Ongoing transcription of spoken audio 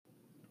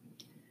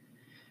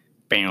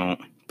Bow,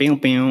 bow,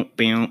 bow,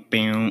 bow,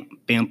 bow,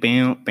 bow,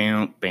 bow,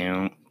 bow,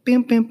 bow.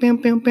 Bow, bow, bow,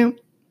 bow, bow.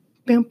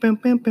 Bow, bow,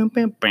 bow, bow,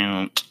 bow,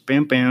 bow.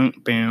 Bow, bow,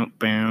 bow,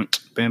 bow.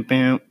 Bow,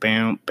 bow,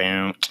 bow,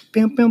 bow.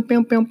 Bow, bow,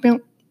 bow, bow, bow.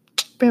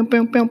 Bow,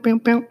 bow, bow, bow,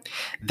 bow.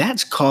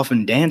 That's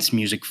coffin dance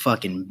music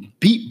fucking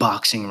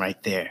beatboxing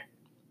right there.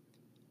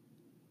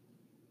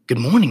 Good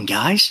morning,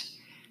 guys.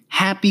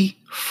 Happy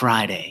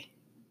Friday.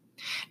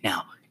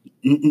 Now,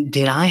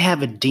 did I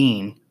have a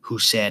dean who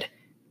said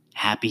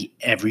happy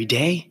every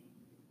day?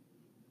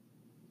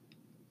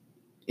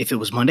 If it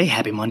was Monday,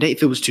 happy Monday.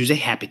 If it was Tuesday,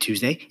 happy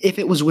Tuesday. If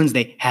it was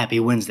Wednesday, happy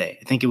Wednesday.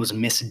 I think it was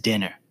Miss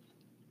Dinner.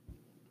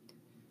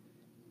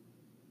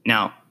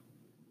 Now,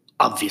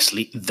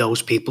 obviously,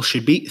 those people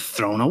should be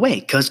thrown away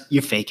because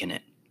you're faking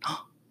it.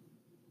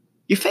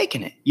 You're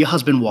faking it. Your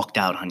husband walked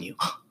out on you.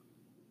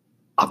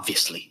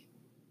 Obviously.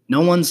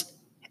 No one's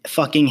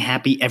fucking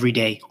happy every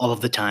day, all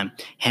of the time.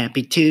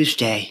 Happy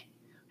Tuesday.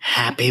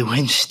 Happy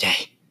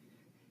Wednesday.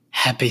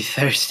 Happy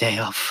Thursday.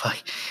 Oh, fuck.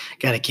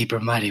 Gotta keep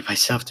reminding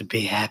myself to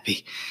be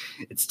happy.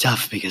 It's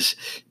tough because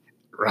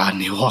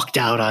Rodney walked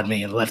out on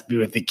me and left me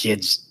with the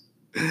kids.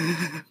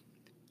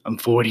 I'm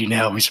 40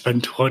 now. We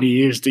spent 20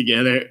 years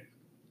together.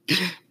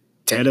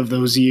 10 of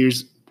those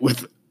years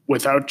with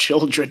our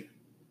children.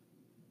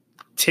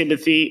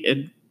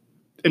 Timothy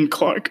and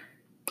Clark,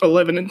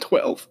 11 and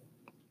 12.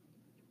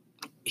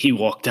 He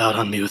walked out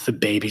on me with a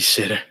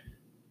babysitter.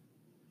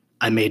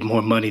 I made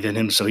more money than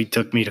him, so he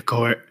took me to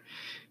court.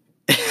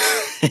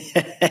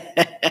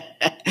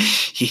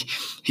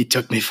 He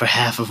took me for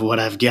half of what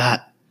I've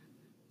got.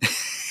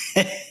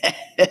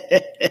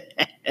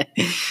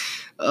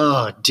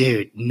 Oh,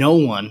 dude, no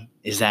one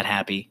is that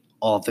happy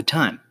all the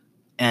time.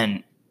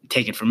 And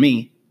take it from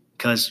me,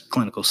 because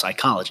clinical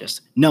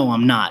psychologist. No,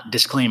 I'm not.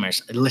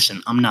 Disclaimers.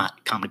 Listen, I'm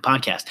not. Comedy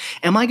podcast.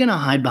 Am I going to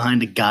hide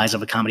behind the guise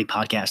of a comedy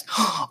podcast?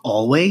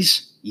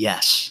 Always?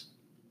 Yes.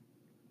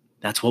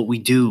 That's what we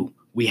do.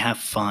 We have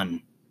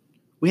fun.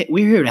 We're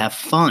here to have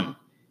fun.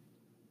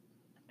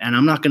 And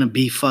I'm not going to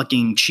be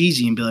fucking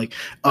cheesy and be like,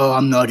 oh,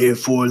 I'm not here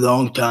for a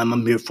long time.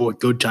 I'm here for a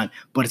good time.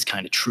 But it's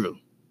kind of true.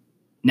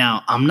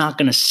 Now, I'm not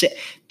going to say,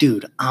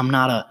 dude,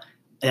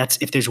 that's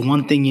if there's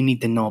one thing you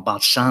need to know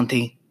about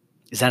Santi,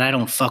 is that I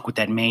don't fuck with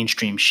that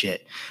mainstream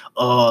shit.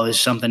 Oh, there's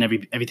something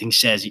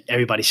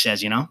everybody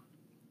says, you know?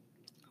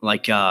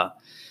 Like, oh,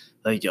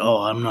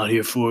 I'm not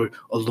here for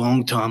a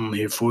long time. I'm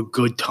here for a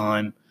good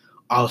time.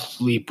 I'll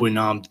sleep when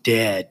I'm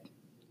dead.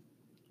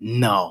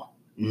 No,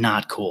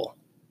 not cool.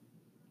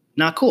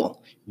 Not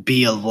cool.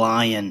 Be a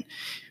lion.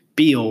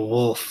 Be a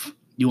wolf.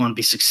 You want to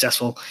be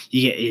successful?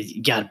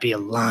 You got to be a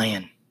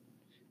lion.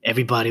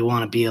 Everybody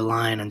want to be a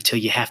lion until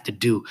you have to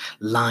do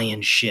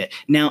lion shit.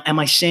 Now, am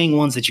I saying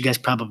ones that you guys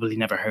probably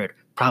never heard?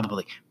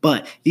 Probably.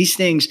 But these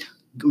things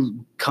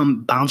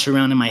bounce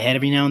around in my head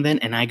every now and then,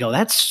 and I go,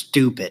 that's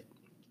stupid.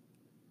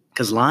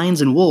 Because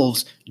lions and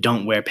wolves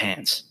don't wear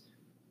pants.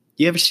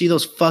 You ever see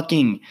those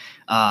fucking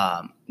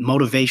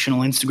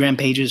motivational Instagram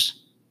pages?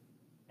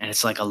 And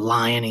it's like a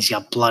lion, he's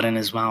got blood in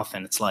his mouth,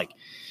 and it's like,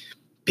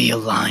 be a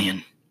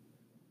lion.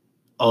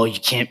 Oh,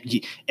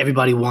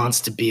 everybody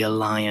wants to be a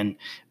lion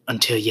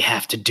until you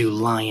have to do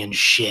lion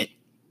shit.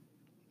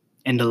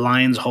 And the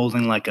lion's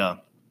holding like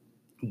a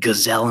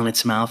gazelle in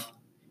its mouth.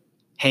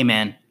 Hey,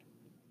 man.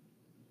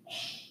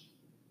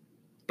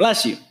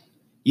 Bless you.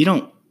 You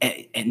don't,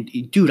 and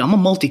dude, I'm a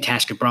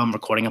multitasker, bro. I'm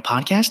recording a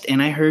podcast,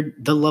 and I heard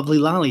the lovely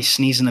Lolly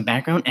sneeze in the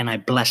background, and I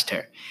blessed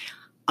her.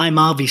 I'm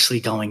obviously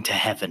going to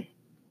heaven.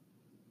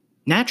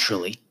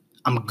 Naturally,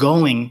 I'm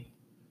going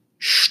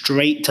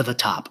straight to the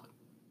top.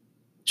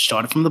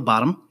 Started from the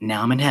bottom,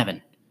 now I'm in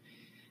heaven.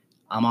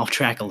 I'm off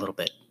track a little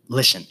bit.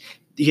 Listen,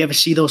 you ever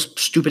see those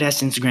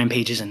stupid-ass Instagram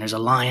pages and there's a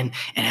lion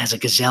and it has a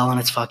gazelle in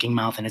its fucking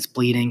mouth and it's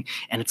bleeding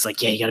and it's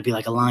like, yeah, you gotta be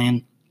like a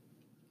lion?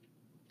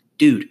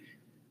 Dude,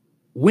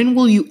 when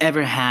will you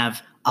ever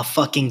have a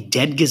fucking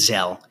dead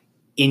gazelle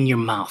in your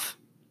mouth?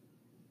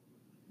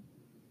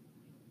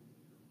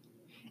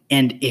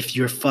 And if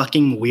you're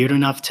fucking weird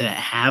enough to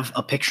have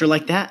a picture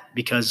like that,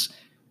 because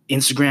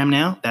Instagram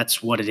now,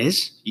 that's what it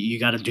is. You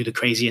got to do the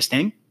craziest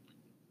thing.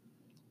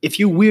 If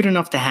you're weird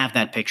enough to have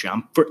that picture,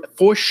 I'm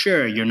for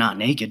sure you're not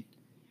naked.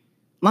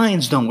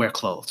 Lions don't wear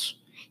clothes.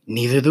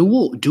 Neither do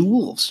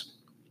wolves.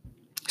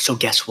 So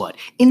guess what?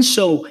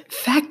 Ipso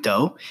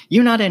facto,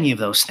 you're not any of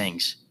those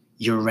things.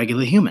 You're a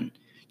regular human.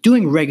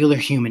 Doing regular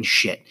human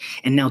shit.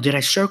 And now, did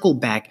I circle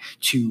back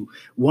to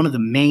one of the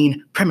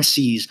main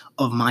premises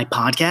of my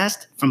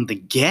podcast from the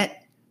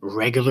get?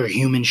 Regular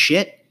human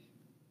shit?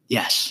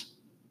 Yes.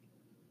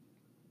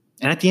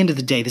 And at the end of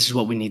the day, this is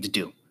what we need to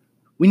do.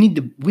 We need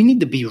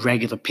to be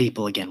regular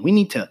people again. We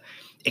need to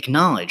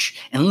acknowledge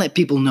and let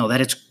people know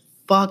that it's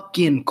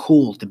fucking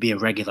cool to be a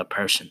regular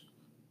person.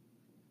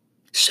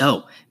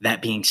 So,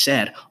 that being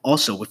said,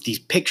 also with these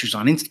pictures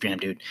on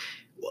Instagram, dude,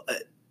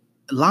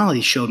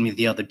 Lolly showed me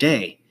the other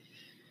day,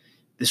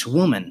 this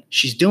woman,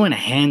 she's doing a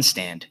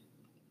handstand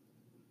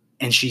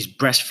and she's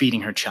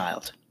breastfeeding her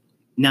child.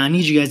 Now, I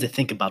need you guys to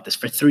think about this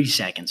for 3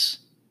 seconds.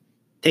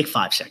 Take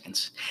 5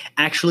 seconds.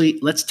 Actually,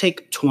 let's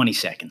take 20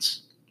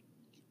 seconds.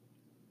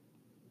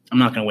 I'm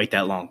not going to wait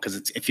that long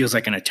because it feels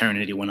like an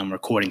eternity when I'm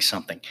recording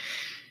something.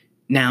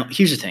 Now,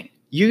 here's the thing.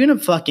 You're going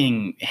to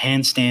fucking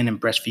handstand and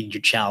breastfeed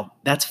your child.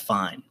 That's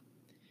fine.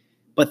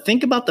 But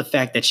think about the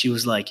fact that she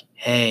was like,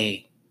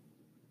 hey,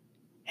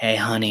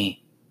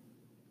 honey,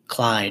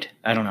 Clyde.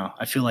 I don't know.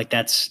 I feel like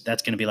that's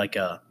going to be like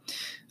a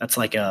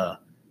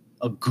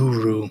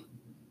guru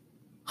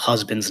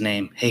husband's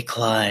name. Hey,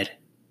 Clyde,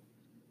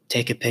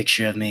 take a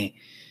picture of me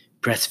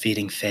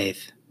breastfeeding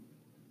Faith.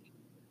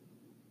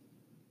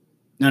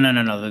 No.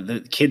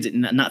 The kid's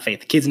not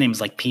Faith. The kid's name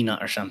is like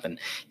Peanut or something.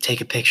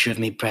 Take a picture of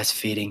me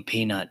breastfeeding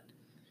Peanut.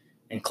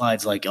 And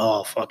Clyde's like,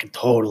 oh, fucking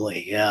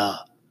totally, yeah.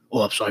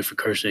 Oh, I'm sorry for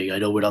cursing. I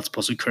know we're not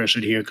supposed to curse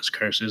in here because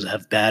curses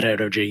have bad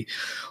energy.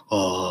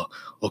 Oh,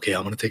 okay,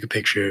 I'm going to take a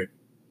picture.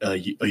 Are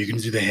you going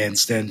to do the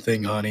handstand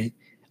thing, honey?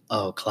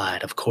 Oh,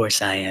 Clyde, of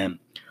course I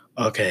am.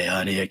 Okay,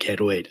 honey, I can't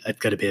wait. It's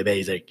going to be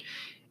amazing.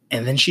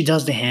 And then she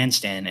does the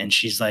handstand, and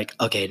she's like,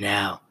 okay,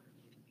 now.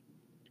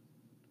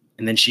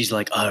 And then she's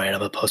like, all right, I'm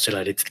going to post it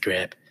on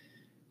Instagram.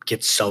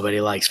 Get so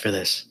many likes for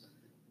this.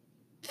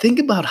 Think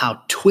about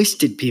how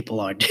twisted people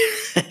are.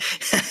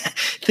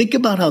 Think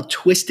about how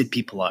twisted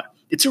people are.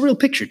 It's a real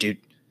picture, dude.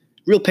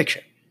 Real picture.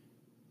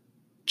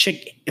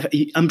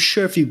 I'm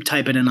sure if you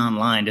type it in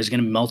online, there's going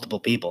to be multiple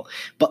people.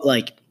 But,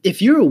 like,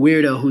 if you're a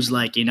weirdo who's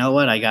like, you know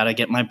what, I got to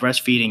get my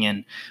breastfeeding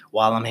in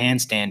while I'm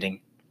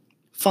handstanding,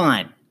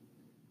 fine.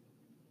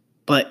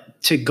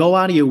 But to go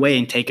out of your way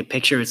and take a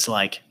picture, it's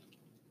like,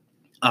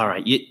 all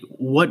right,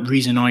 what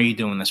reason are you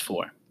doing this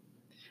for?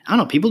 I don't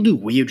know. People do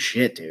weird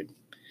shit, dude.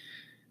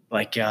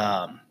 Like,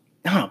 I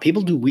don't know.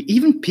 People do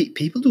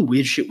people do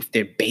weird shit with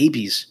their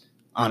babies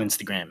on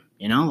Instagram.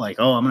 You know, like,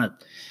 oh, I'm gonna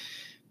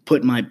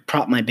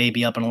prop my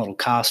baby up in a little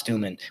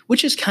costume, and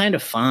which is kind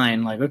of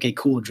fine. Like, okay,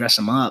 cool, dress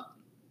them up.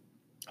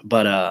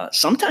 But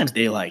sometimes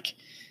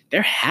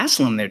they're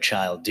hassling their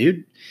child,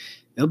 dude.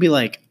 They'll be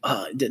like,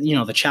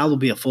 the child will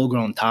be a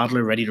full-grown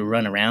toddler ready to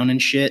run around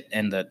and shit,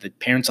 and the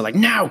parents are like,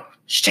 no,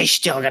 stay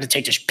still. I got to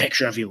take this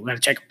picture of you. We got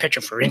to take a picture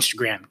for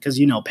Instagram because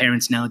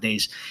parents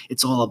nowadays,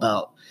 it's all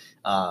about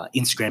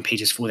Instagram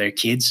pages for their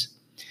kids.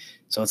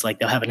 So it's like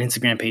they'll have an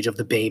Instagram page of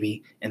the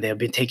baby, and they've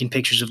been taking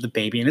pictures of the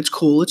baby, and it's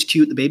cool, it's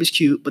cute, the baby's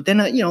cute, but then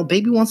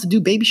baby wants to do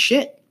baby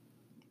shit.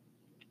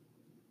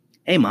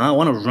 Hey, Ma, I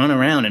want to run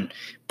around and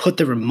put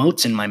the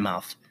remotes in my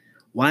mouth.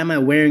 Why am I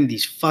wearing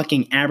these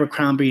fucking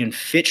Abercrombie and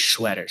Fitch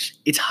sweaters?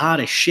 It's hot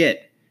as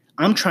shit.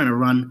 I'm trying to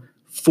run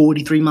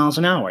 43 miles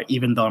an hour,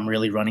 even though I'm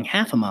really running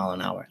half a mile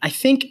an hour. I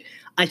think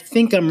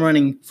I'm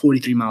running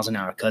 43 miles an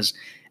hour because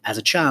as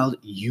a child,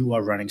 you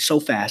are running so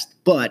fast,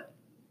 but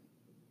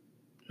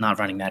not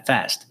running that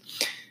fast.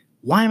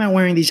 Why am I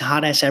wearing these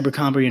hot-ass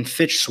Abercrombie and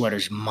Fitch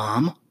sweaters,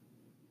 Mom?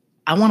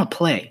 I want to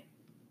play.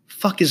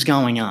 Fuck is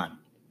going on?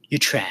 You're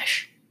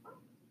trash.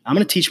 I'm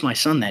going to teach my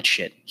son that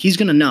shit. He's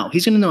going to know.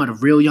 He's going to know at a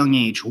real young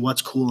age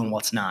what's cool and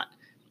what's not.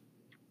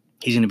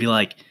 He's going to be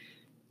like,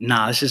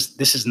 nah, this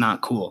is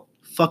not cool.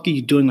 Fuck are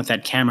you doing with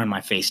that camera in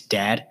my face,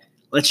 Dad?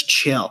 Let's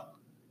chill.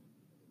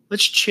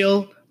 Let's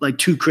chill like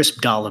 2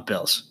 crisp dollar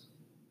bills.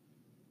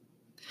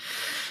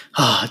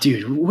 Oh,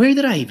 dude, where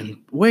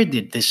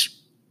did this,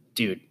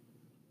 dude,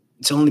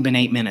 it's only been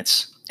 8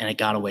 minutes and it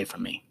got away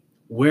from me.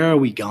 Where are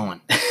we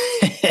going?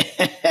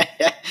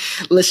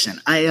 Listen,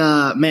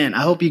 I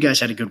hope you guys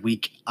had a good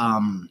week.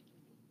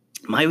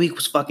 My week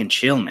was fucking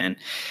chill, man.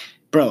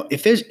 Bro,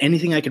 if there's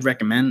anything I could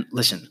recommend,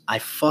 listen, I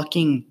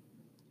fucking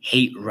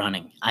hate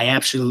running. I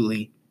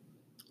absolutely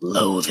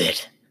loathe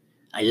it.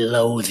 I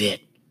loathe it.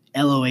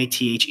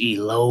 L-O-A-T-H-E,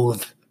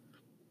 loathe.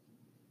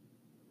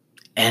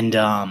 And,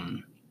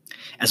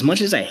 as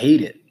much as I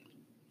hate it,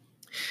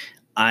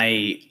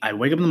 I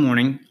wake up in the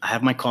morning, I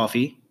have my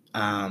coffee,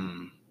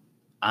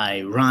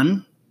 I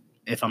run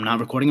if I'm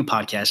not recording a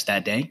podcast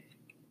that day.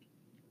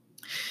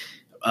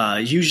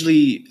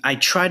 Usually I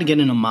try to get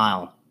in a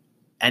mile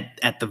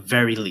at the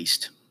very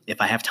least.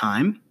 If I have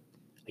time,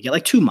 I get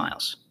like 2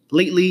 miles.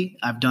 Lately,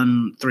 I've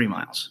done 3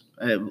 miles.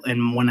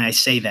 And when I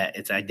say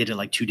that, I did it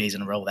like 2 days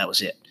in a row. That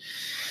was it.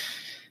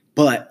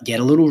 But get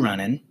a little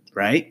running,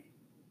 right?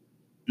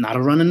 Not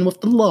a run-in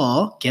with the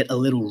law. Get a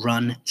little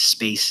run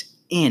space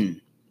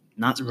in.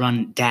 Not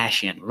run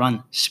dash in.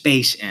 Run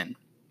space in.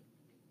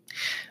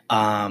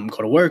 Go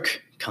to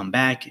work. Come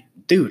back.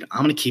 Dude,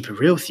 I'm going to keep it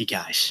real with you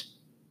guys.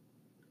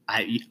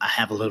 I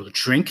have a little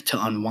drink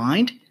to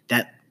unwind.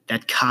 That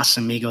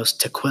Casamigos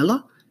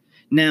tequila.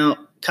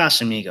 Now,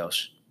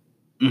 Casamigos.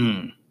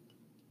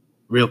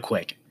 Real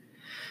quick.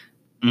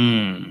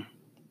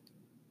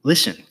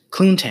 Listen,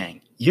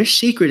 Cloontang. Your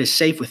secret is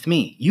safe with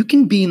me. You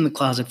can be in the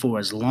closet for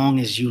as long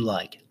as you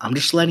like. I'm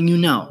just letting you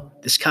know.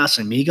 This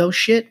Casamigos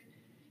shit,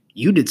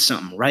 you did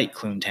something right,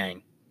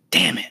 Cloontang.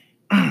 Damn it.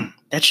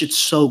 That shit's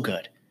so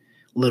good.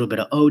 A little bit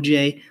of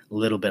OJ, a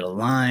little bit of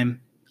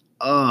lime.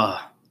 But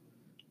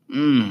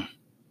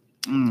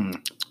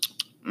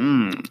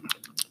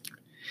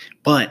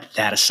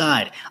that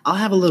aside, I'll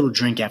have a little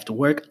drink after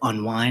work,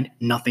 unwind,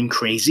 nothing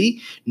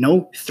crazy.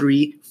 No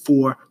 3,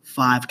 4,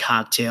 5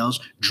 cocktails,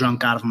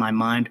 drunk out of my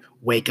mind,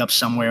 wake up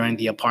somewhere in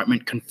the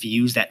apartment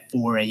confused at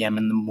 4 a.m.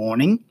 in the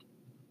morning.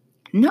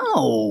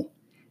 No.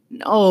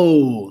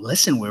 No.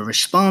 Listen, we're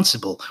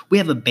responsible. We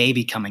have a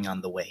baby coming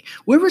on the way.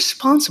 We're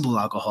responsible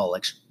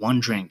alcoholics. One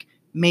drink,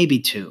 maybe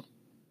two.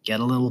 Get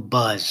a little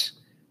buzz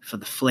for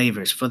the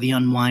flavors, for the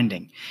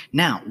unwinding.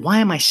 Now, why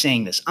am I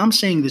saying this? I'm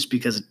saying this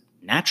because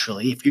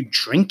naturally, if you're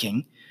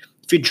drinking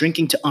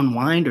to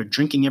unwind or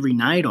drinking every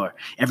night or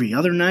every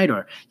other night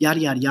or yada,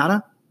 yada,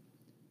 yada,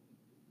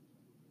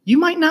 you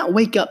might not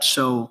wake up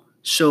so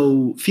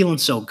feeling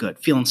so good,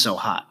 feeling so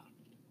hot.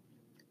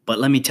 But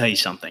let me tell you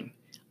something.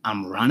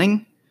 I'm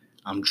running.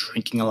 I'm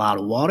drinking a lot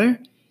of water.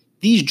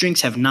 These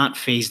drinks have not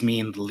fazed me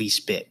in the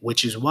least bit,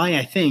 which is why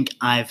I think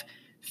I've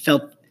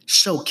felt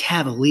so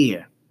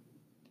cavalier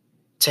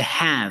to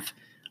have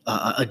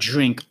a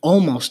drink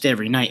almost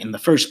every night in the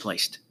first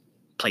place.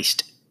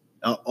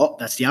 Oh,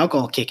 that's the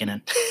alcohol kicking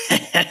in.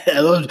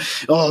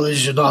 Oh,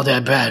 this is not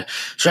that bad.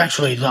 It's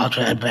actually not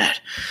that bad.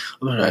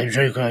 I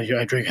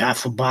drink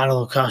half a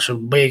bottle of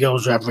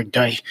Casamigos every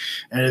day,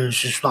 and it's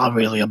just not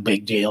really a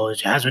big deal. It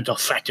hasn't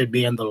affected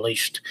me in the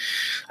least.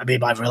 I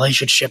mean, my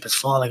relationship is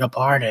falling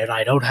apart, and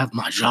I don't have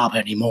my job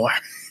anymore.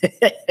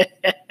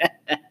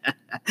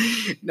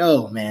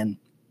 No, man.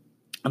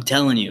 I'm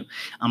telling you,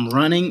 I'm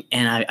running,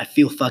 and I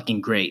feel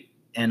fucking great.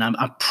 And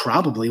I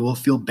probably will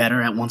feel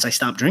better once I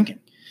stop drinking.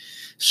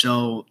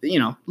 So,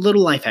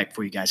 little life hack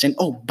for you guys. And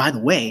oh, by the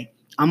way,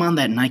 I'm on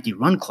that Nike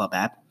Run Club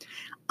app.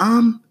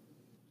 I'm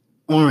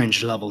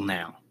orange level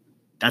now.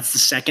 That's the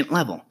second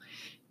level.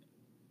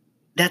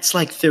 That's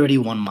like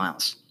 31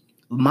 miles.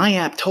 My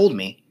app told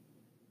me,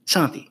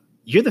 Santi,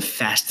 you're the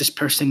fastest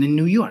person in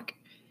New York.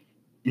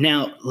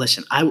 Now,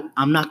 listen,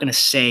 I'm not going to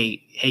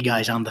say, hey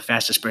guys, I'm the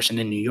fastest person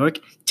in New York.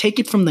 Take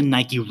it from the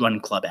Nike Run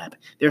Club app.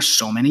 There's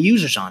so many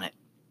users on it.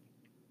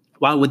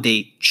 Why would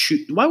they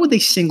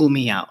single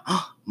me out?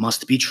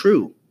 Must be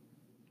true.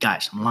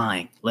 Guys, I'm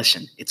lying.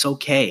 Listen, it's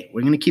okay. We're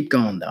going to keep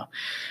going though.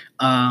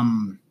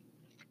 So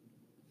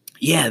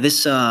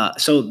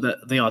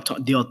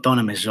the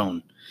autonomous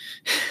zone.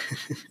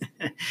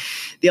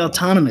 The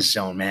autonomous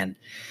zone, man.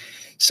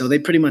 So they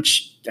pretty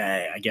much,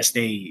 I guess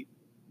they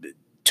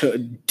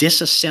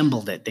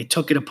disassembled it. They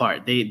took it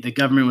apart. The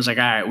government was like,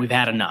 all right, we've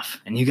had enough.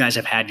 And you guys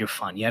have had your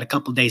fun. You had a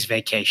couple days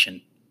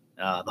vacation.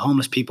 The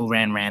homeless people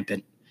ran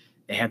rampant.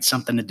 They had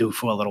something to do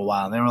for a little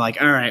while. They were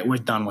like, all right, we're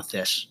done with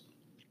this.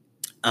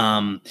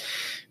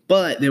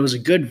 But there was a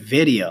good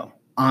video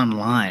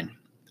online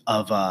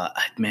of,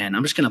 man,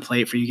 I'm just going to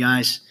play it for you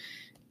guys.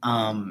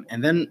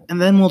 And then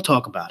we'll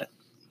talk about it.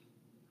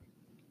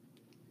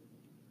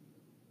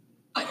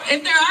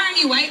 If there are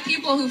any white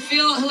people who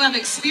have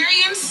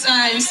experience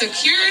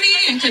insecurity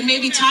and could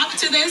maybe talk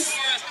to this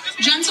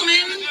gentleman,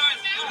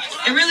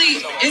 it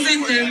really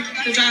isn't the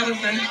job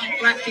of the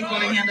black people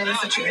to handle the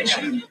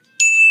situation.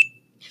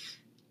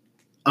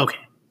 Okay.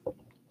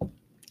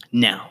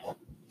 Now,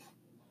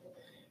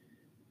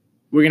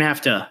 we're going to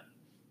have to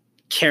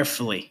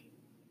carefully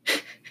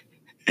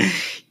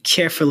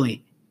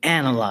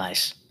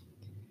analyze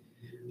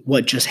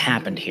what just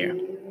happened here.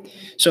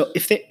 So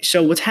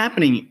what's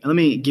happening, let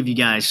me give you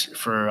guys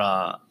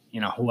for,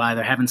 who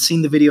either haven't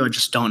seen the video or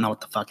just don't know what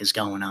the fuck is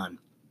going on.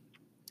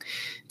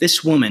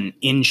 This woman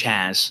in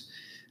Chaz,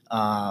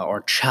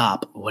 or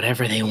Chop,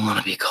 whatever they want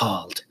to be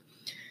called,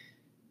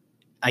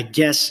 I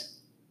guess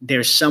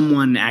there's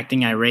someone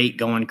acting irate,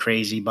 going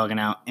crazy, bugging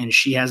out, and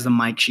she has the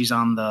mic. She's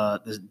on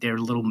their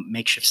little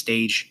makeshift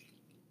stage.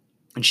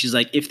 And she's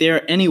like, if there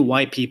are any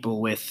white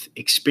people with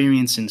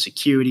experience in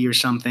security or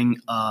something,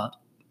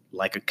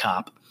 like a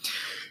cop,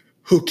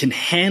 who can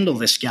handle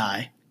this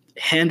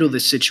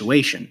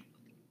situation,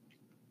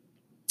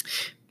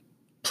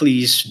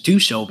 please do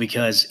so,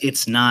 because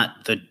it's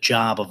not the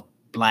job of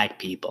black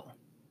people.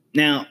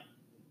 Now,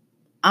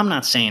 I'm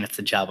not saying it's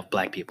the job of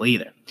black people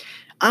either.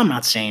 I'm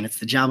not saying it's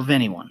the job of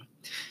anyone.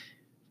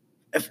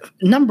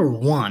 Number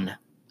one,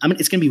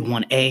 it's going to be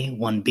 1A,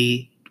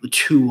 1B,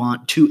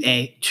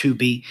 2A,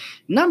 2B.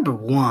 Number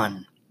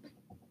one,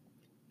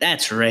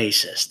 that's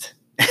racist.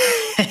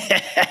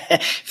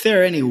 If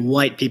there are any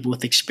white people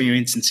with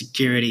experience in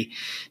security,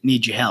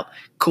 need your help,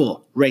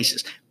 cool,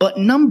 racist. But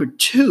number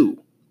two,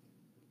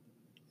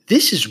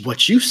 this is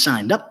what you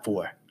signed up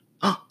for.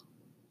 Oh,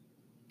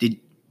 did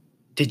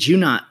you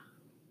not?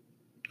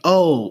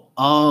 Oh,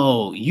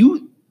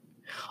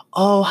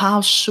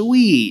 how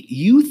sweet.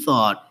 You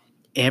thought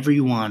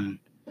everybody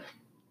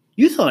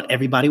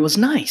was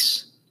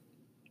nice.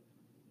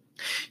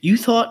 You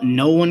thought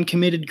no one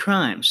committed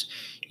crimes.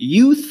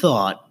 You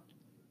thought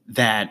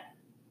that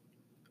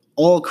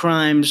all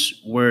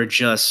crimes were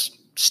just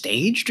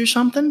staged or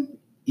something.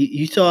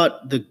 You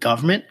thought the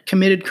government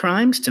committed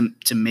crimes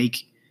to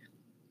make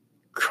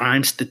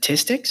crime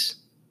statistics?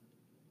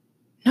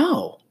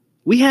 No.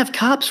 We have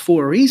cops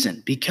for a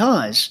reason,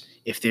 because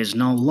if there's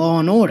no law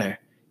and order,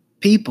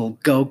 people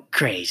go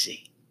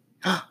crazy.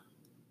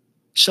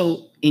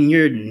 So in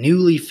your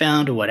newly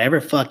found or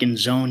whatever fucking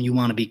zone you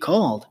want to be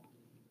called,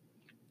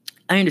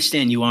 I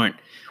understand you aren't,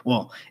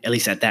 well, at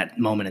least at that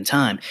moment in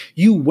time,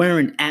 you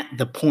weren't at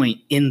the point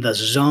in the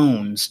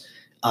zone's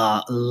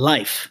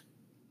life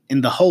in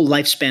the whole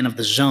lifespan of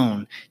the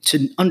zone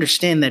to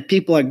understand that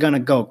people are going to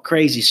go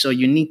crazy, so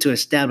you need to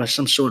establish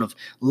some sort of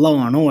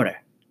law and order.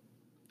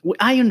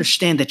 I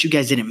understand that you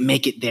guys didn't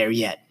make it there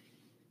yet.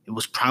 It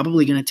was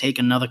probably going to take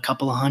another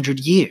couple of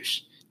 100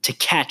 years to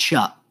catch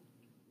up.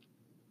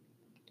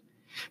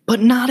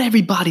 But not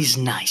everybody's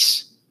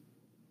nice.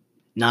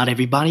 Not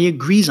everybody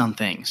agrees on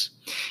things.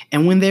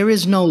 And when there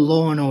is no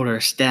law and order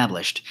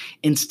established,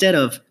 instead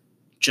of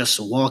just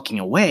walking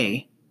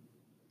away,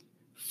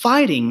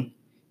 fighting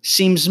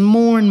seems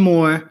more and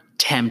more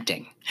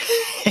tempting.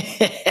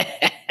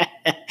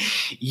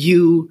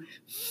 You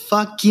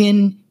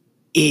fucking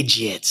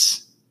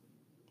idiots.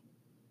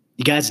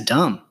 You guys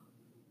dumb.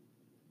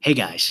 Hey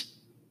guys,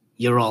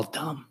 you're all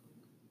dumb.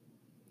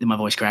 Did my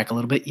voice crack a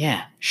little bit?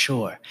 Yeah,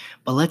 sure.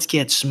 But let's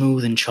get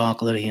smooth and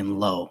chocolatey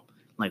and low,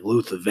 like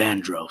Luther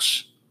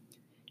Vandross.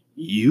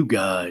 You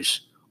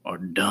guys are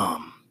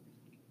dumb.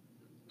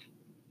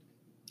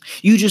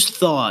 You just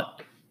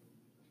thought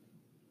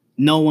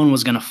no one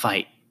was going to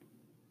fight.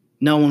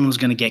 No one was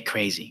going to get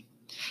crazy.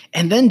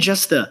 And then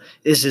just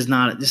this is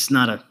not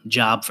a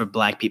job for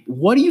black people.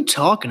 What are you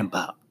talking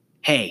about?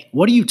 Hey,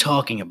 what are you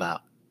talking about?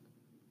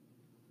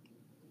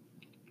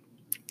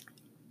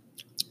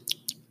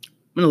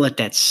 I'm going to let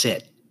that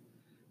sit.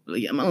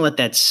 I'm going to let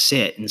that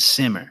sit and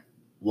simmer.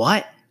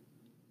 What?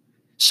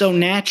 So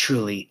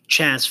naturally,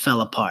 Chaz fell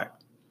apart.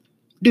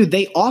 Dude,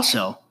 they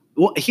also,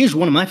 here's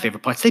one of my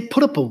favorite parts. They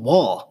put up a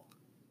wall.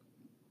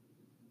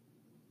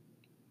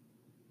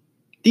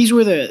 These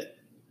were the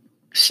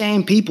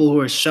same people who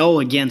are so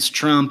against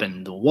Trump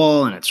and the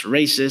wall and it's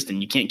racist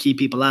and you can't keep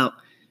people out.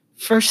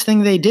 First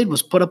thing they did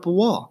was put up a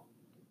wall.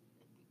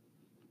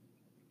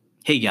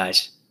 Hey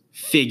guys,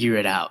 figure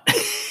it out.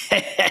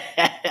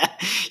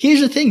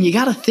 Here's the thing. You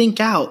got to think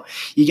out.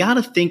 You got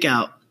to think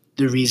out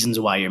the reasons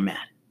why you're mad.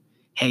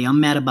 Hey, I'm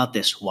mad about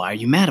this. Why are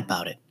you mad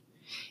about it?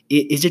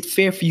 Is it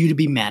fair for you to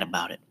be mad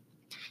about it?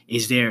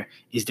 Is there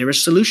a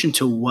solution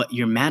to what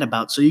you're mad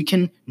about so you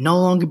can no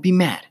longer be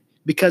mad?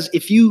 Because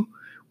if you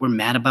were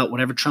mad about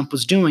whatever Trump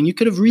was doing, you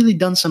could have really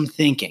done some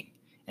thinking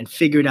and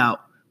figured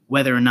out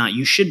whether or not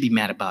you should be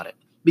mad about it.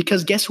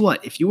 Because guess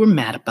what? If you were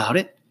mad about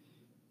it,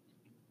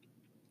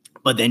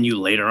 but then you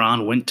later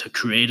on went to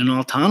create an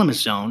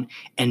autonomous zone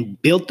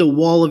and built a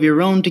wall of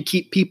your own to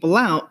keep people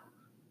out,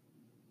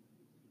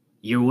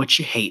 you're what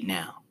you hate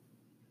now.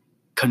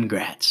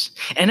 Congrats.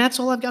 And that's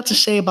all I've got to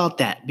say about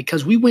that,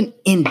 because we went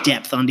in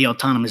depth on the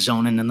autonomous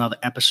zone in another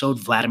episode,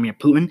 Vladimir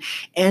Putin,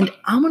 and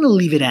I'm going to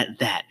leave it at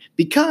that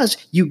because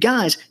you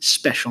guys,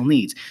 special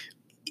needs.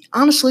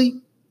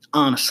 Honestly,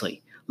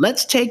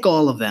 let's take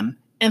all of them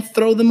and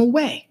throw them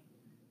away.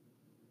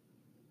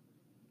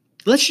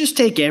 Let's just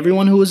take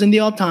everyone who was in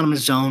the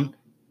autonomous zone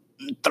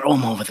and throw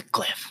them over the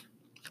cliff.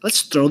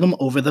 Let's throw them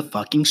over the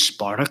fucking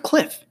Sparta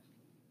cliff.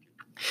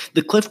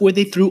 The cliff where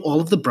they threw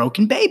all of the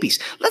broken babies.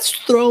 Let's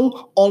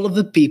throw all of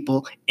the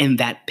people in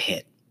that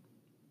pit.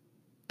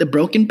 The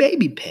broken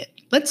baby pit.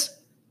 Let's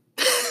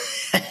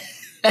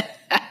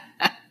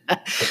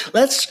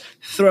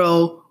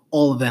throw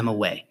all of them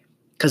away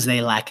because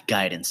they lack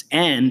guidance.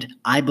 And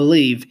I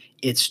believe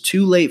it's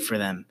too late for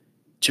them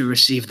to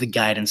receive the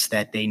guidance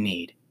that they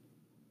need.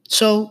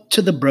 So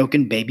to the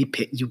broken baby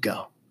pit you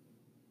go.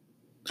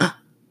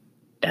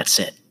 That's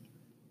it.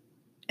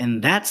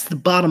 And that's the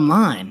bottom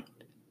line.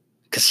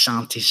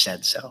 Casanti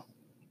said so.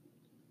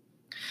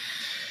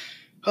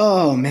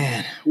 Oh,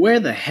 man. Where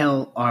the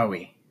hell are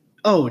we?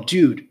 Oh,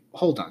 dude.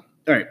 Hold on.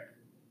 All right.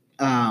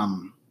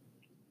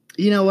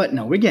 You know what?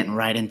 No, we're getting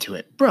right into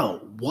it. Bro,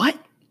 what?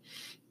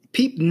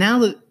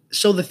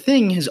 So the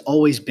thing has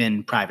always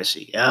been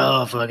privacy.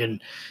 Oh,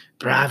 fucking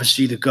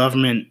privacy. The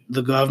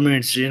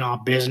government's in our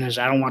business.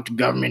 I don't want the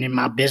government in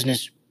my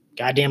business.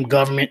 Goddamn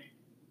government.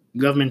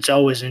 Government's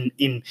always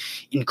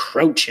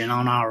encroaching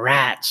on our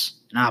rights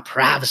and our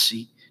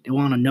privacy. They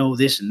want to know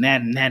this and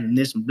that and that and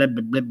this and blah,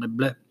 blah, blah, blah,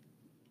 blah.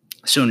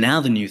 So now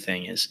the new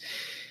thing is,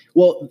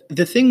 well,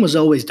 the thing was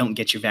always don't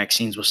get your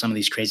vaccines with some of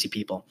these crazy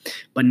people.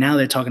 But now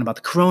they're talking about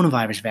the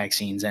coronavirus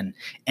vaccines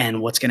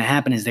and what's going to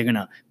happen is they're going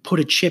to put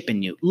a chip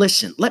in you.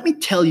 Listen, let me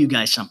tell you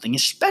guys something,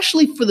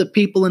 especially for the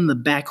people in the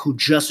back who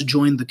just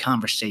joined the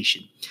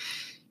conversation.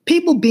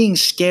 People being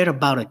scared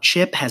about a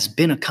chip has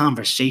been a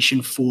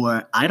conversation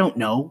for,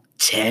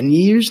 10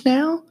 years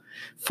now?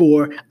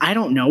 For,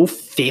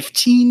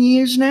 15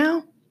 years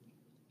now?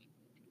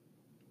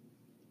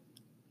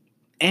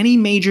 Any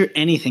major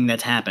anything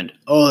that's happened,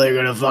 they're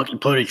going to fucking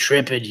put a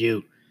chip in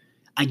you.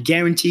 I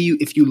guarantee you,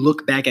 if you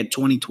look back at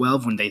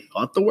 2012 when they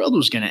thought the world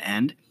was going to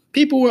end,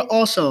 people were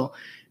also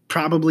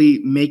probably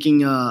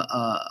making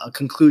a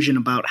conclusion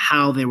about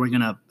how they were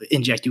going to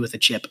inject you with a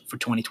chip for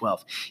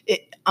 2012.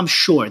 I'm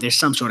sure there's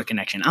some sort of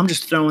connection. I'm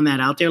just throwing that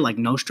out there like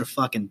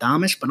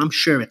Nostradamus, but I'm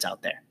sure it's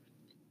out there.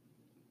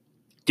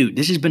 Dude,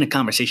 this has been a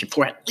conversation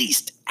for at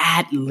least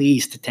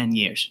 10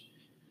 years.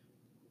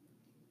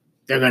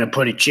 They're going to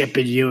put a chip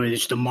in you.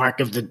 It's the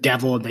mark of the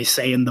devil, they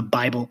say in the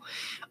Bible.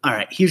 All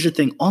right, here's the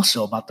thing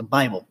also about the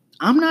Bible.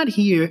 I'm not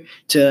here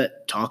to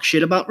talk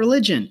shit about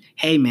religion.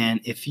 Hey,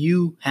 man, if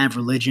you have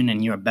religion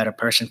and you're a better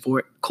person for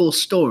it, cool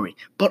story.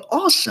 But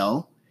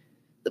also,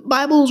 the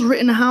Bible was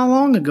written how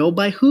long ago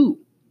by who?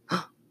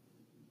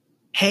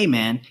 Hey,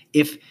 man,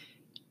 if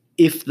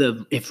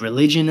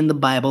religion and the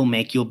Bible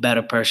make you a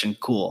better person,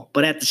 cool.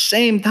 But at the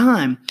same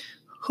time,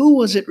 who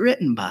was it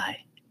written by?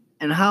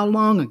 And how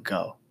long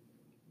ago?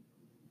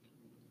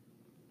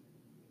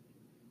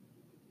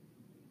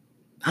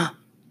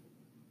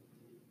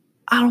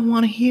 I don't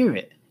want to hear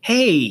it.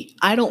 Hey,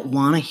 I don't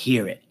want to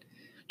hear it.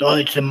 Oh,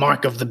 it's the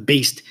mark of the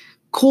beast.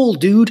 Cool,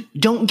 dude.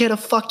 Don't get a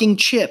fucking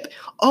chip.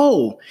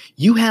 Oh,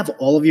 you have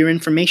all of your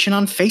information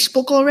on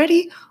Facebook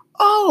already?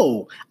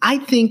 Oh, I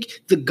think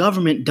the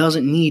government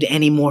doesn't need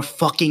any more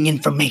fucking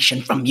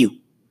information from you.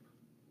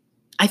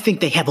 I think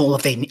they have all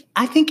of they need.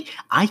 I think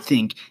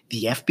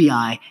the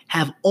FBI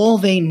have all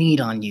they need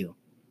on you.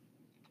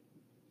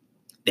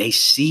 They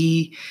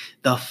see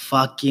the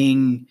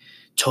fucking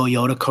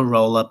Toyota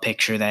Corolla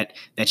picture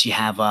that you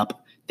have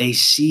up. They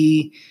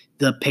see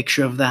the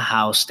picture of the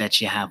house that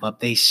you have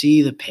up. They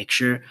see the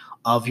picture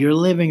of your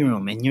living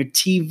room and your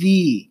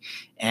TV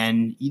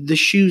and the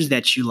shoes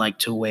that you like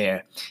to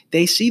wear.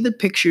 They see the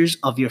pictures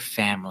of your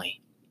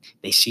family.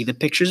 They see the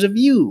pictures of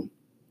you.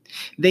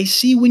 They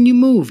see when you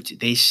moved.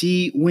 They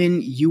see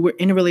when you were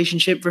in a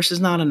relationship versus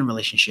not in a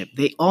relationship.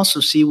 They also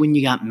see when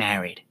you got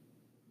married.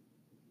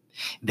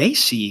 They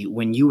see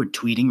when you were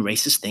tweeting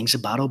racist things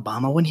about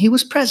Obama when he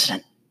was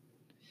president.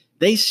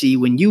 They see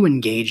when you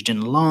engaged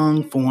in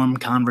long-form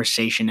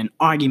conversation and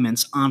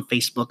arguments on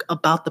Facebook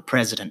about the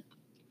president.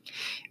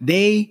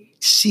 They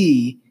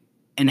see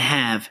and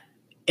have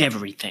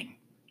everything.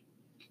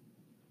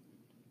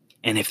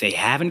 And if they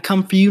haven't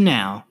come for you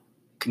now,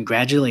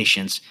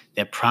 congratulations,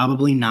 they're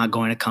probably not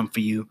going to come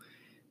for you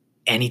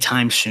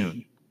anytime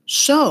soon.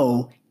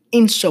 So,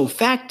 ipso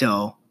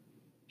facto,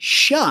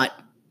 shut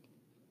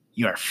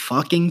your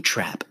fucking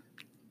trap.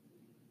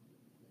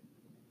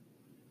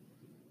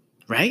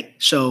 Right?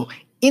 So,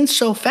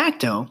 ipso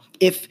facto,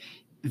 if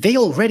they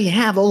already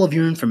have all of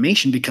your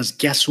information, because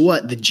guess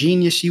what? The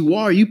genius you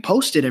are, you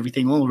posted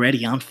everything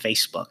already on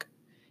Facebook.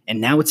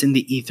 And now it's in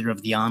the ether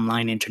of the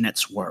online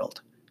internet's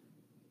world.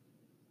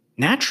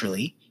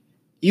 Naturally,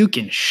 you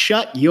can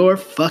shut your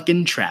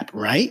fucking trap,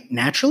 right?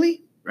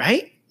 Naturally,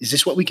 right? Is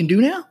this what we can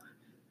do now?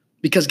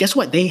 Because guess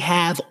what? They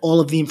have all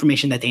of the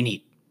information that they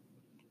need.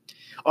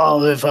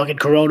 Oh, the fucking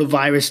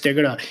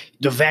coronavirus,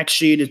 the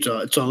vaccine, it's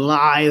a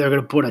lie. They're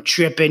going to put a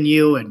chip in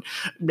you and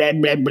blah,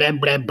 blah, blah,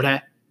 blah, blah.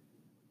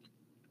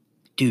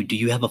 Dude, do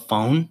you have a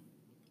phone?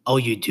 Oh,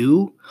 you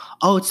do?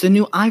 Oh, it's the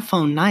new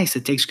iPhone. Nice.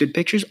 It takes good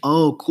pictures.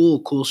 Oh,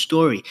 cool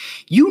story.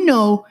 You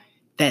know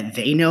that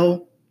they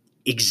know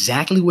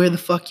exactly where the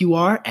fuck you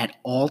are at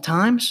all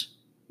times?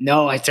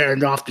 No, I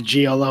turned off the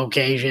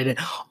geolocation.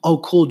 Oh,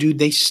 cool, dude.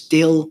 They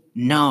still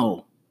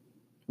know.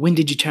 When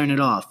did you turn it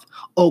off?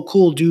 Oh,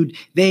 cool, dude.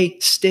 They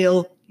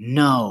still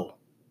know.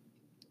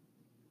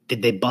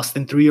 Did they bust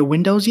in through your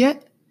windows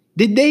yet?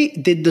 Did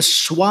the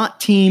SWAT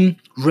team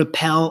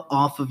rappel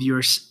off of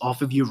your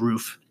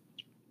roof,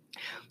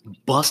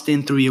 bust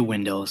in through your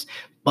windows,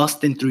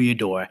 bust in through your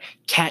door,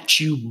 catch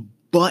you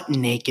butt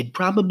naked,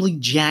 probably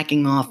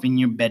jacking off in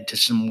your bed to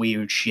some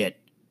weird shit?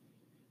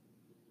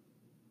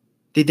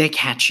 Did they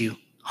catch you?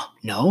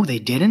 No, they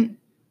didn't.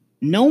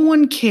 No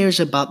one cares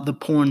about the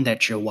porn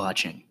that you're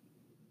watching.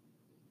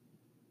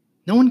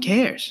 No one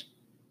cares.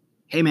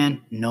 Hey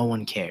man, no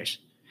one cares.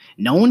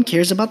 No one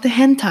cares about the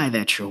hentai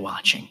that you're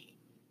watching.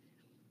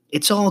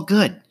 It's all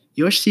good.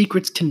 Your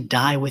secrets can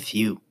die with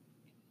you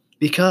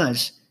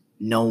because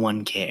no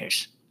one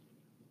cares.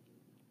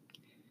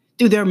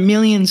 Dude, there are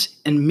millions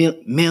and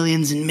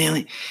millions and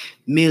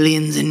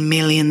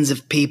millions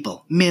of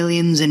people.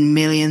 Millions and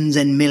millions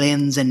and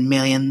millions and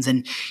millions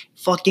and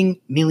fucking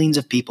millions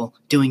of people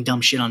doing dumb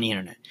shit on the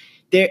internet.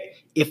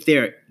 If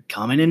they're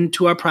coming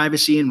into our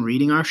privacy and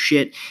reading our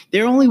shit,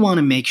 they only want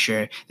to make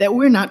sure that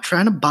we're not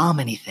trying to bomb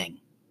anything.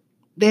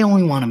 They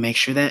only want to make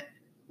sure that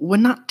we're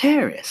not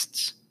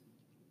terrorists.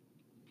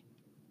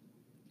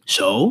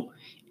 So,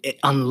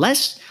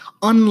 unless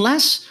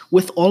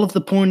with all of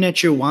the porn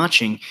that you're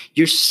watching,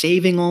 you're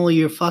saving all of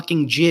your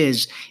fucking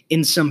jizz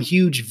in some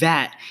huge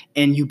vat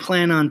and you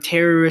plan on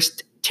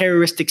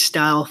terroristic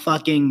style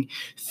fucking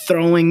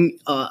throwing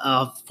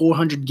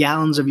 400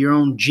 gallons of your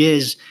own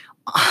jizz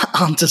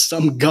onto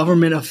some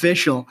government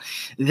official,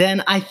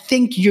 then I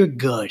think you're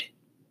good.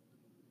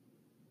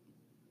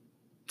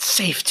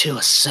 Safe to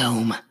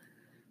assume.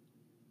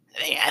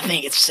 I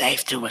think it's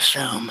safe to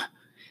assume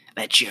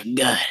that you're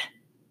good.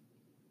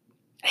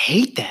 I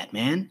hate that,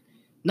 man.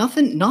 Well,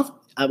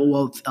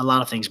 a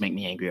lot of things make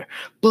me angrier.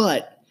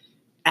 But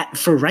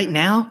for right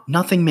now,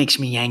 nothing makes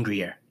me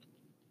angrier.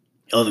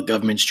 Oh, the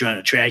government's trying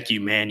to track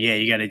you, man. Yeah,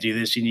 you got to do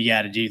this and you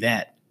got to do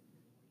that.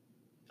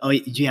 Oh,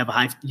 do you have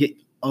a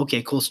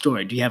okay, cool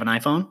story. Do you have an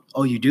iPhone?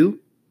 Oh, you do?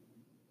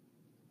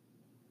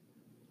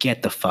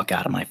 Get the fuck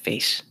out of my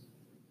face.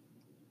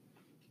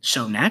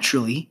 So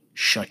naturally,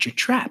 shut your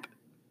trap.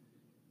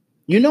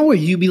 You know where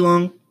you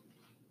belong?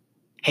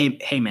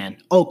 Hey, man.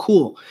 Oh,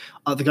 cool.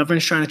 The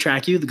government's trying to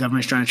track you. The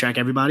government's trying to track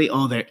everybody.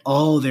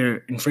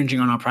 They're infringing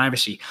on our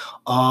privacy.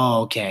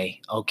 Oh,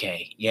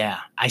 okay. Yeah,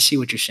 I see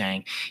what you're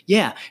saying.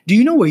 Yeah. Do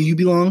you know where you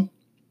belong?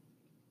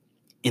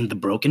 In the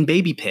broken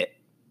baby pit.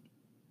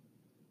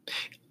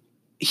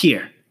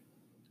 Here,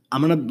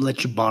 I'm going to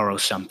let you borrow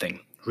something.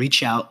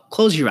 Reach out,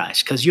 close your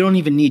eyes, because you don't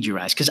even need your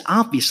eyes, because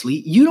obviously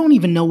you don't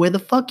even know where the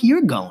fuck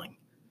you're going.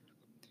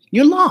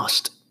 You're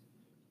lost.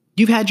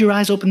 You've had your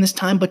eyes open this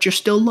time, but you're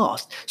still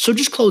lost. So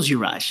just close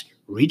your eyes.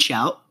 Reach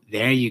out.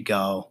 There you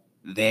go.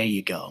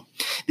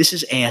 This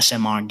is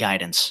ASMR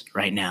guidance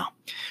right now.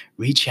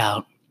 Reach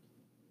out.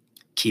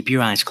 Keep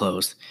your eyes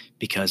closed,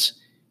 because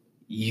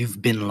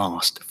you've been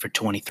lost for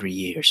 23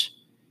 years.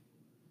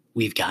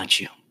 We've got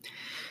you.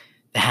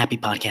 The Happy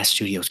Podcast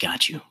Studios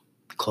got you.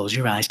 Close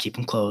your eyes. Keep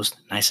them closed,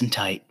 nice and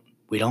tight.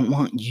 We don't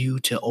want you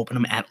to open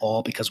them at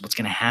all, because what's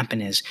going to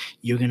happen is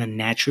you're going to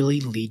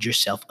naturally lead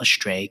yourself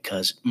astray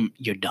because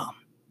you're dumb.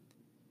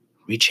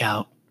 Reach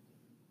out.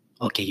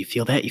 Okay, you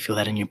feel that? You feel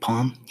that in your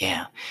palm?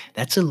 Yeah,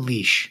 that's a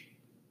leash.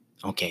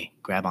 Okay,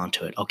 grab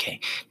onto it. Okay,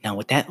 now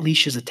what that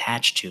leash is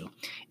attached to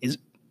is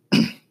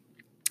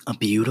a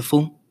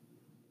beautiful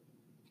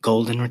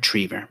golden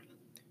retriever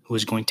who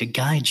is going to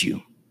guide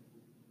you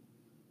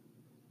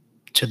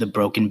to the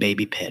broken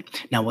baby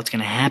pit. Now, what's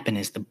going to happen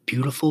is the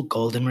beautiful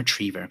golden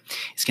retriever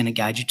is going to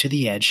guide you to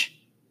the edge,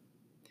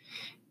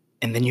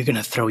 and then you're going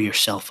to throw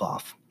yourself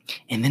off.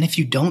 And then if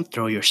you don't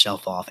throw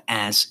yourself off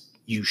as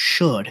you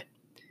should,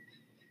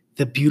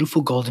 the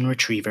beautiful golden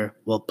retriever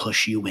will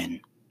push you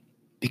in,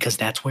 because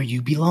that's where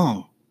you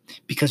belong.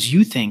 Because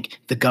you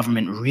think the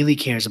government really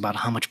cares about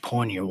how much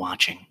porn you're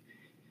watching.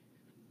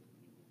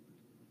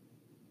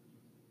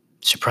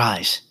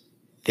 Surprise,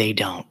 they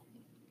don't.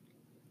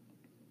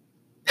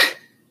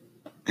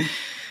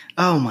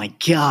 Oh my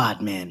God,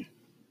 man.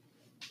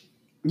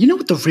 You know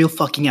what the real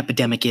fucking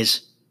epidemic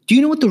is? Do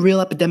you know what the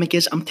real epidemic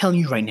is? I'm telling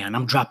you right now, and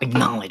I'm dropping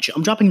knowledge.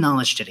 I'm dropping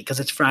knowledge today because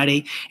it's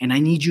Friday, and I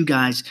need you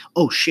guys.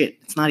 Oh shit,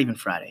 it's not even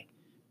Friday.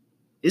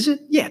 Is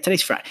it? Yeah,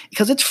 today's Friday.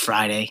 Because it's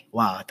Friday.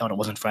 Wow, I thought it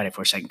wasn't Friday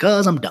for a second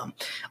because I'm dumb.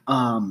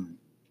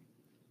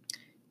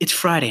 It's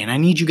Friday, and I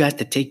need you guys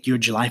to take your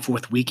July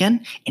 4th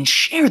weekend and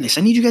share this.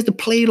 I need you guys to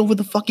play it over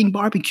the fucking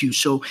barbecue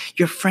so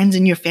your friends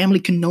and your family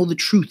can know the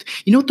truth.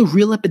 You know what the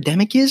real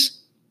epidemic is?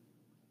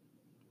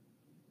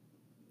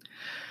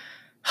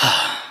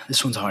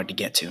 This one's hard to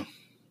get to.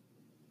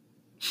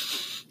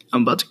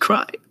 I'm about to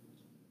cry.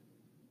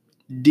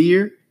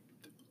 Dear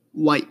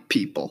white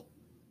people.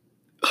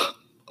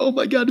 Oh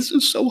my God, this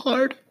is so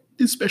hard,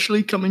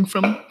 especially coming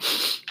from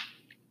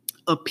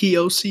a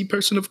POC,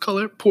 person of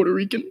color, Puerto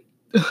Rican.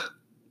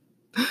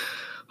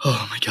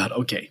 Oh my God,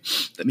 okay.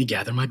 Let me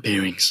gather my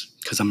bearings,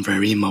 because I'm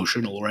very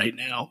emotional right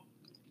now.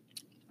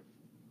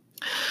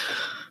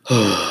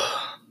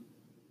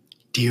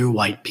 Dear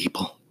white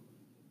people,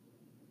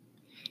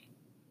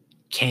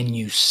 can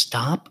you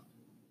stop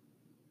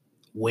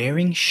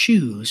wearing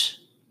shoes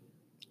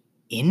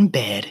in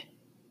bed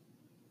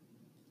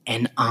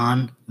and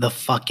on the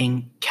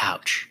fucking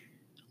couch?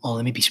 Oh,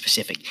 let me be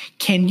specific.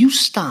 Can you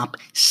stop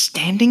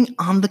standing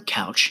on the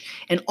couch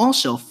and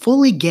also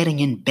fully getting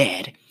in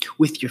bed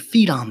with your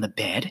feet on the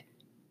bed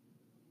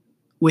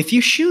with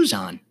your shoes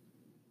on?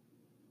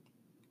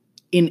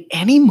 In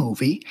any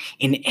movie,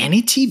 in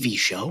any TV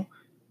show,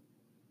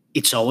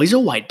 it's always a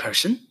white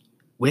person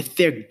with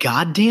their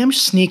goddamn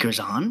sneakers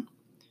on,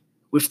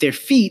 with their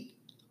feet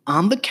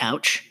on the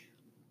couch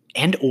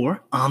and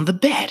or on the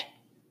bed.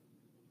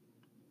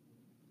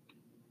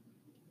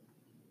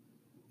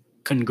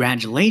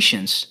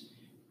 Congratulations,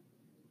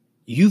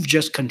 you've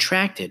just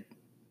contracted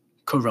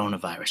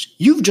coronavirus.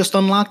 You've just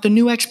unlocked a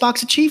new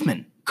Xbox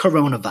achievement,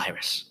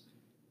 coronavirus.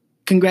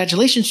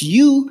 Congratulations,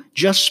 you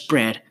just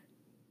spread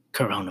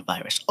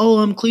coronavirus. Oh,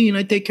 I'm clean,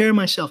 I take care of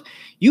myself.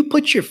 You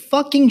put your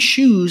fucking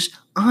shoes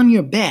on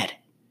your bed.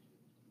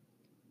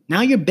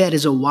 Now your bed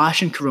is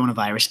awash in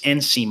coronavirus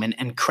and semen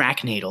and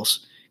crack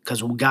needles,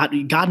 because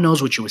God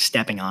knows what you were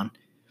stepping on.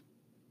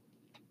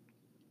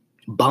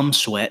 Bum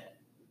sweat.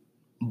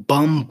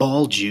 Bum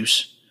ball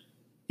juice.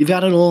 You've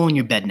got it all in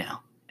your bed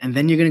now. And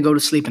then you're going to go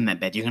to sleep in that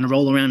bed. You're going to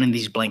roll around in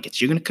these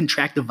blankets. You're going to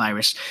contract the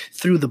virus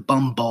through the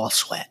bum ball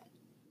sweat.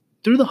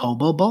 Through the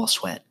hobo ball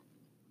sweat.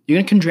 You're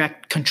going to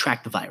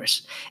contract the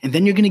virus. And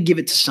then you're going to give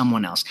it to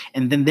someone else.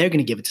 And then they're going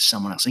to give it to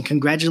someone else. And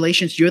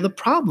congratulations, you're the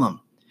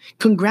problem.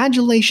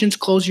 Congratulations,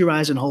 close your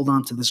eyes and hold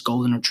on to this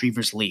golden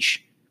retriever's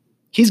leash.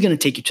 He's going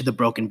to take you to the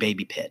broken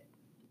baby pit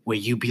where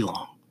you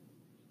belong.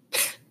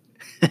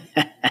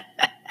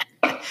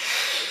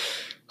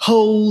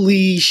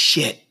 Holy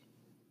shit.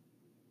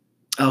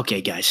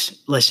 Okay, guys,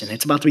 listen,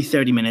 it's about to be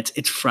 30 minutes.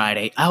 It's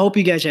Friday. I hope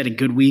you guys had a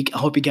good week. I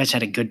hope you guys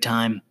had a good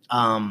time.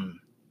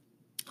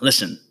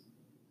 Listen,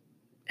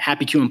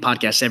 Happy QM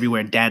podcasts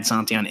everywhere. Dad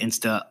Santi on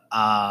Insta.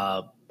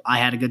 I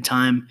had a good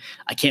time.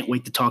 I can't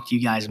wait to talk to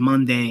you guys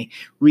Monday.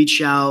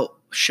 Reach out,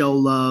 show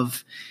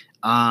love.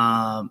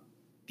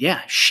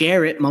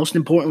 Share it. Most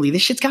importantly,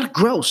 this shit's got to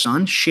grow,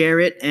 son. Share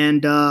it.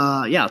 And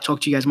I'll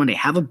talk to you guys Monday.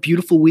 Have a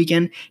beautiful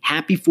weekend.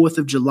 Happy 4th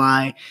of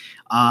July.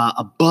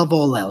 above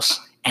all else,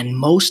 and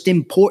most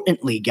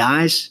importantly,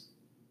 guys,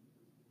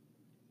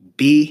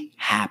 be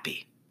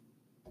happy.